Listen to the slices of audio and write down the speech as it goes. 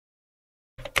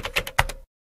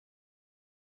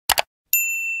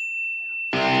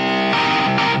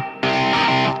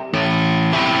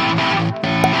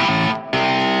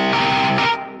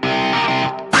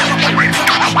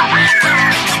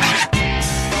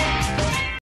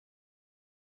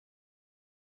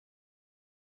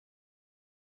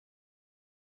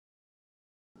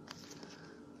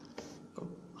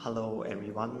Hello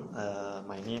everyone,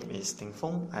 my name is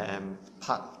Feng. I am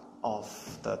part of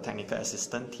the technical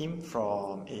assistant team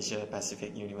from Asia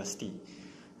Pacific University.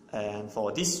 And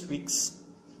for this week's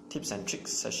tips and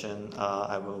tricks session,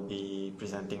 I will be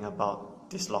presenting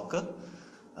about Dislocker.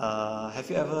 Have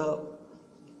you ever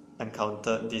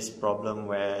encountered this problem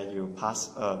where you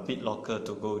pass a Bitlocker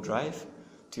To Go drive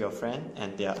to your friend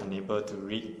and they are unable to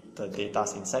read the data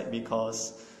inside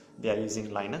because they are using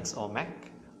Linux or Mac?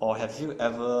 Or have you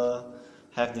ever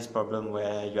had this problem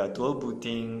where you are dual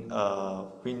booting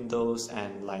Windows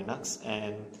and Linux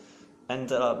and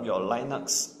ended up your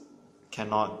Linux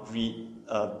cannot read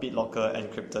a Bitlocker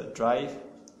encrypted drive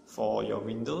for your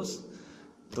Windows?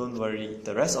 Don't worry,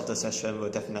 the rest of the session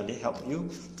will definitely help you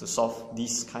to solve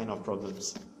these kind of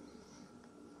problems.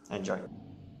 Enjoy.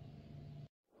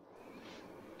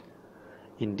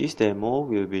 In this demo,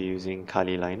 we'll be using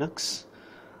Kali Linux.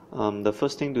 The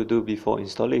first thing to do before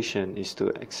installation is to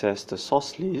access the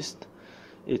source list.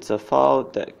 It's a file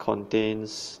that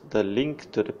contains the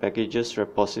link to the packages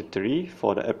repository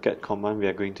for the apt-get command we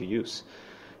are going to use.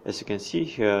 As you can see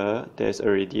here, there's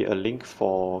already a link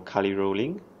for Kali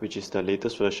rolling, which is the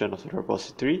latest version of the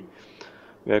repository.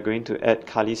 We are going to add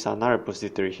Kali Sana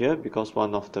repository here because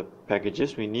one of the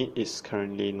packages we need is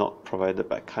currently not provided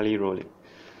by Kali rolling.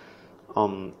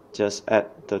 Just add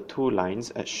the two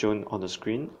lines as shown on the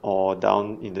screen or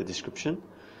down in the description.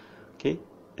 Okay,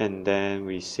 and then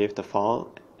we save the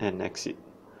file and exit.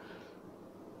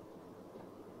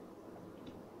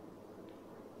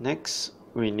 Next,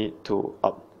 we need to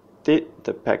update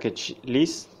the package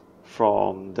list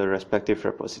from the respective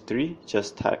repository.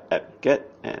 Just type apt-get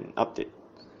and update.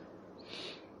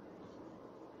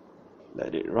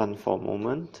 Let it run for a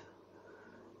moment.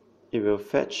 It will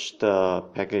fetch the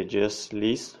packages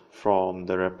list from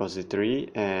the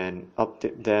repository and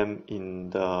update them in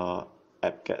the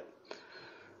apt-get.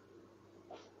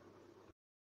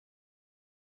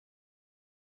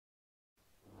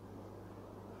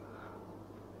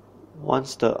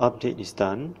 Once the update is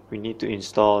done, we need to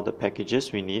install the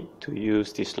packages we need to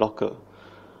use Dislocker,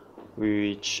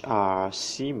 which are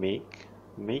CMake,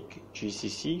 Make,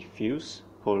 GCC, Fuse,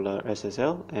 Polar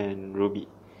SSL, and Ruby.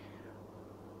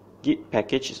 Git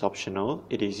package is optional.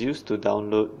 It is used to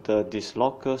download the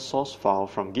Dislocker source file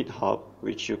from GitHub,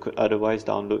 which you could otherwise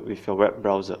download with your web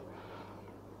browser.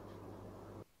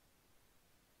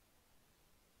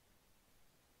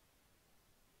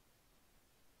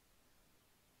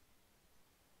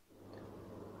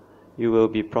 You will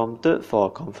be prompted for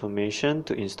a confirmation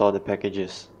to install the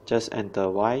packages. Just enter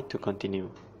Y to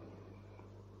continue.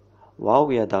 While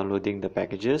we are downloading the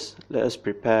packages, let us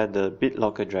prepare the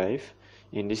Bitlocker drive.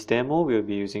 In this demo, we will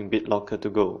be using Bitlocker To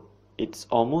Go. It's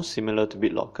almost similar to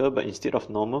Bitlocker, but instead of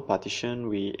normal partition,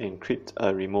 we encrypt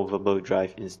a removable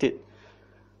drive instead.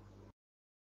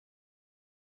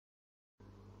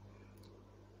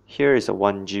 Here is a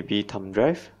 1 GB thumb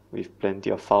drive with plenty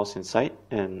of files inside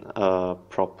and a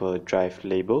proper drive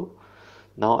label.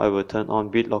 Now I will turn on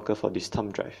Bitlocker for this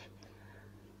thumb drive.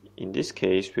 In this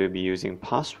case, we'll be using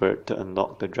password to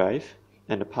unlock the drive,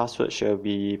 and the password shall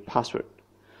be password.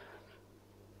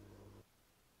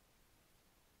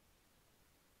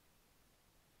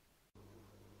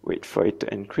 Wait for it to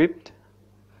encrypt.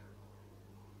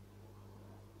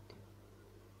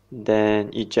 Then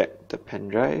eject the pen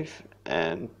drive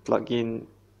and plug in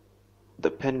the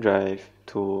pen drive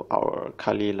to our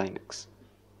Kali Linux.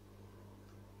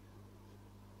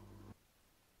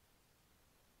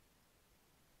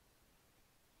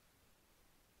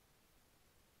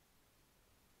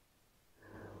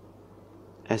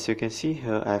 As you can see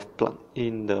here, I've plugged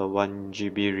in the 1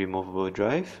 GB removable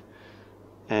drive,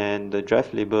 and the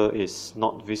drive label is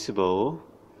not visible.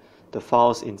 The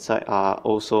files inside are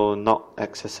also not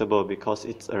accessible because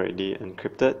it's already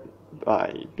encrypted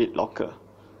by Bitlocker.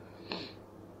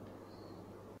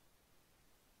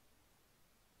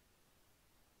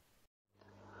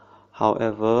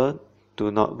 However,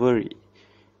 do not worry.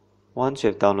 Once you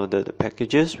have downloaded the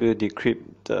packages, we'll decrypt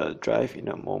the drive in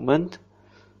a moment.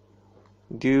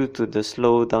 Due to the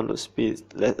slow download speed,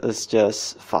 let us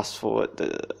just fast forward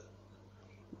the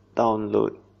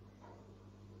download.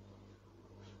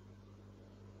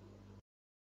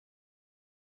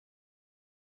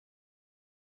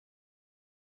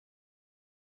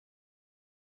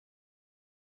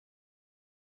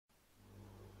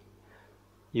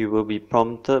 You will be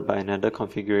prompted by another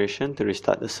configuration to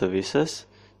restart the services.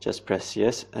 Just press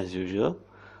yes as usual.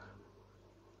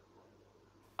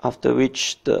 After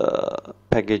which the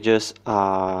packages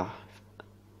are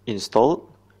installed,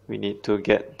 we need to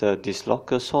get the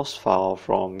Dislocker source file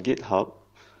from GitHub.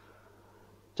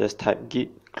 Just type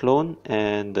git clone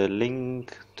and the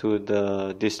link to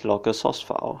the Dislocker source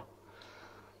file.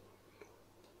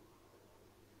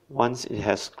 Once it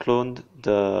has cloned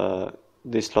the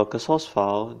Dislocker source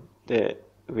file,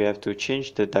 we have to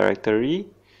change the directory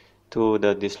to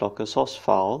the Dislocker source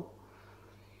file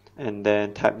and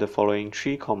then type the following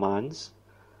 3 commands.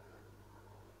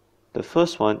 The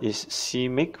first one is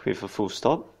cmake with a full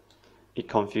stop. It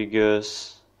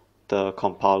configures the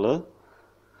compiler.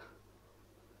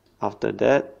 After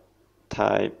that,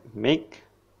 type make,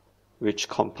 which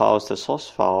compiles the source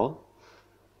file,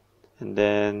 and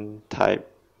then type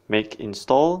make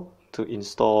install to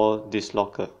install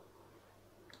Dislocker.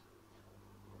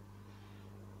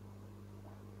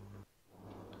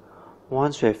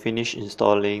 Once we have finished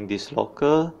installing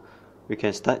Dislocker, we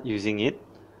can start using it.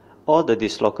 All the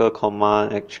Dislocker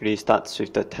command actually starts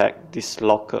with the tag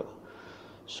Dislocker.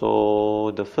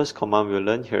 So the first command we'll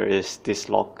learn here is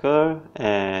Dislocker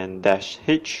and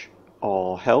 -h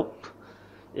or help.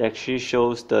 It actually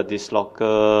shows the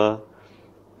Dislocker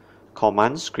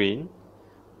command screen.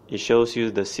 It shows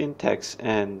you the syntax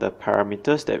and the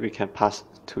parameters that we can pass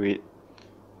to it.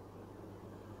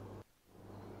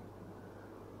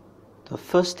 The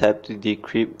first step to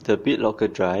decrypt the Bitlocker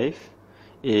drive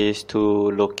is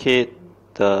to locate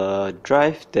the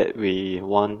drive that we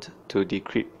want to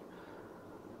decrypt.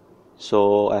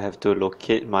 So I have to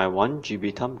locate my 1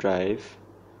 GB thumb drive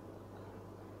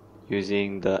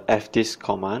using the fdisk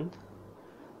command,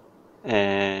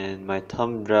 and my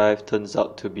thumb drive turns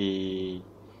out to be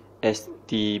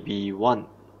STB1.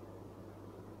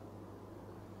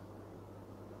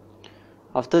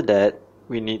 After that,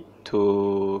 we need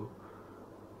to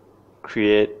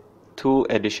create 2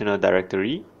 additional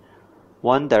directories.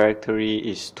 One directory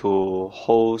is to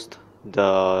host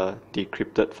the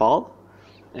decrypted file,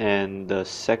 and the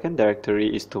second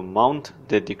directory is to mount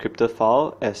the decrypted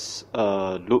file as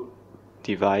a loop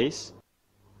device.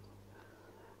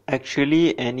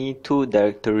 Actually, any 2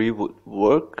 directory would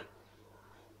work,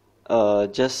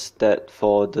 just that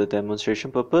for the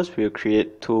demonstration purpose, we'll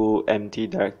create 2 empty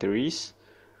directories.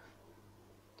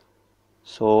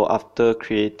 So after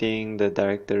creating the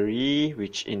directory,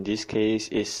 which in this case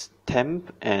is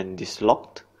temp and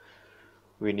dislocked,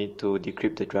 we need to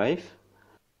decrypt the drive.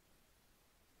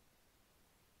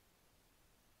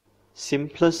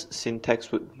 Simplest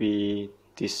syntax would be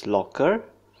Dislocker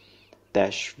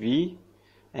 -v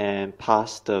and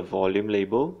pass the volume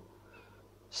label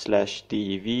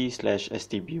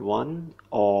 /dev/stb1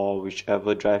 or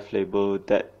whichever drive label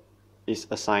that is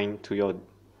assigned to your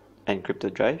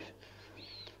encrypted drive.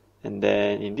 And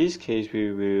then in this case,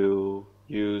 we will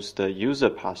use the user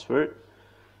password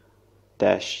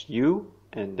 -u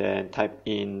and then type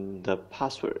in the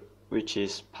password, which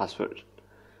is password,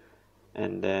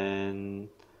 and then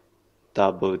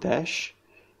double dash,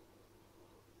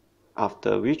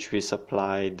 after which we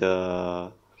supply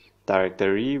the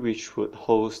directory which would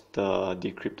host the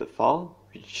decrypted file,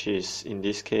 which is in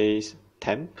this case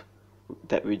temp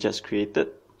that we just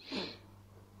created.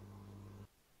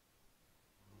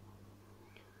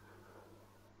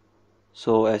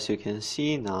 So as you can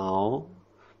see now,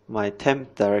 my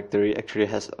temp directory actually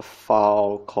has a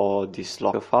file called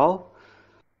Dislocker file,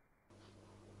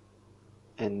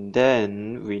 and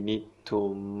then we need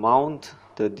to mount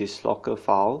the Dislocker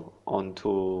file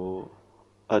onto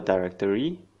a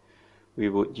directory. We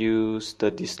would use the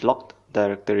dislocked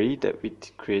directory that we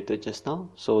created just now.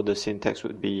 So the syntax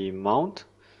would be mount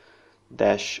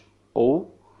 -o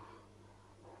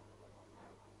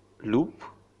loop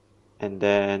and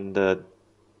then the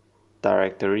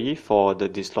directory for the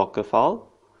Dislocker file,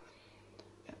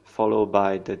 followed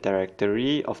by the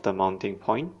directory of the mounting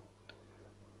point.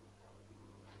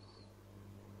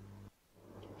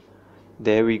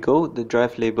 There we go, the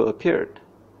drive label appeared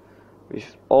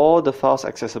with all the files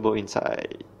accessible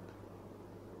inside.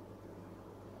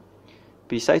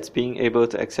 Besides being able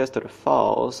to access to the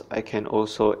files, I can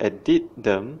also edit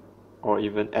them or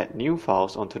even add new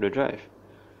files onto the drive.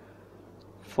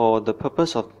 For the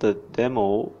purpose of the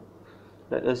demo,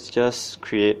 let us just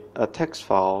create a text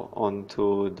file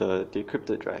onto the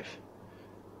decrypted drive.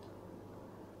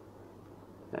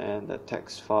 And the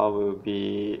text file will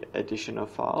be additional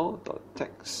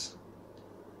file.txt.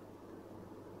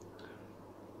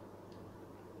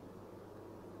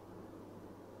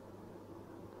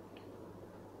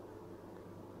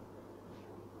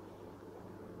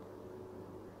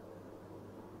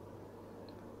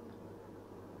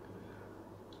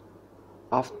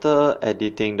 After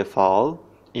editing the file,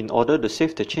 in order to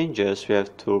save the changes, we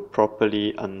have to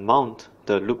properly unmount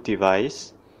the loop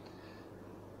device.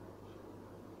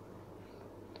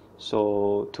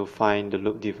 So to find the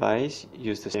loop device,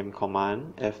 use the same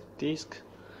command, fdisk,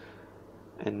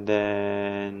 and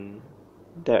then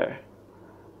there,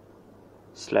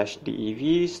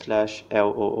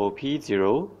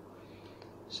 /dev/loop0,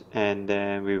 and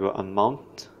then we will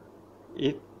unmount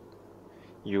it.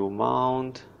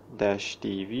 umount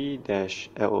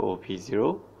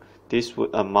 -dv-loop0. This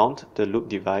would unmount the loop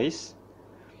device,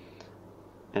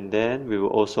 and then we will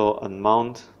also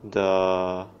unmount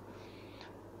the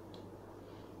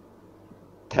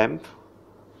temp,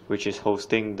 which is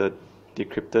hosting the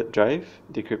decrypted drive,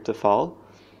 decrypted file,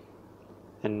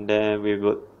 and then we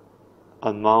would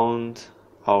unmount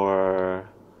our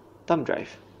thumb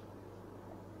drive.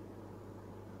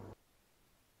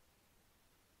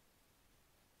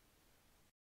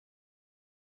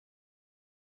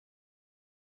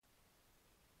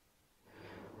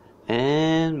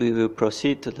 And we will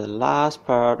proceed to the last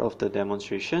part of the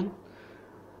demonstration.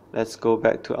 Let's go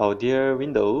back to our dear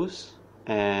Windows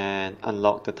and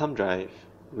unlock the thumb drive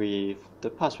with the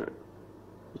password,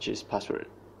 which is password.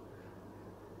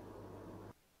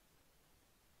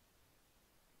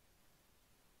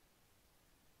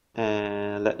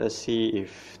 And let us see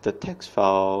if the text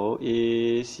file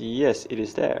is, yes, it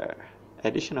is there.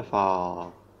 Additional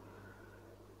file.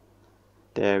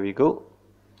 There we go.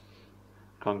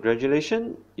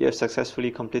 Congratulations, you have successfully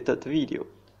completed the video.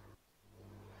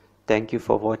 Thank you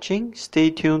for watching.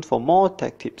 Stay tuned for more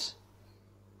tech tips.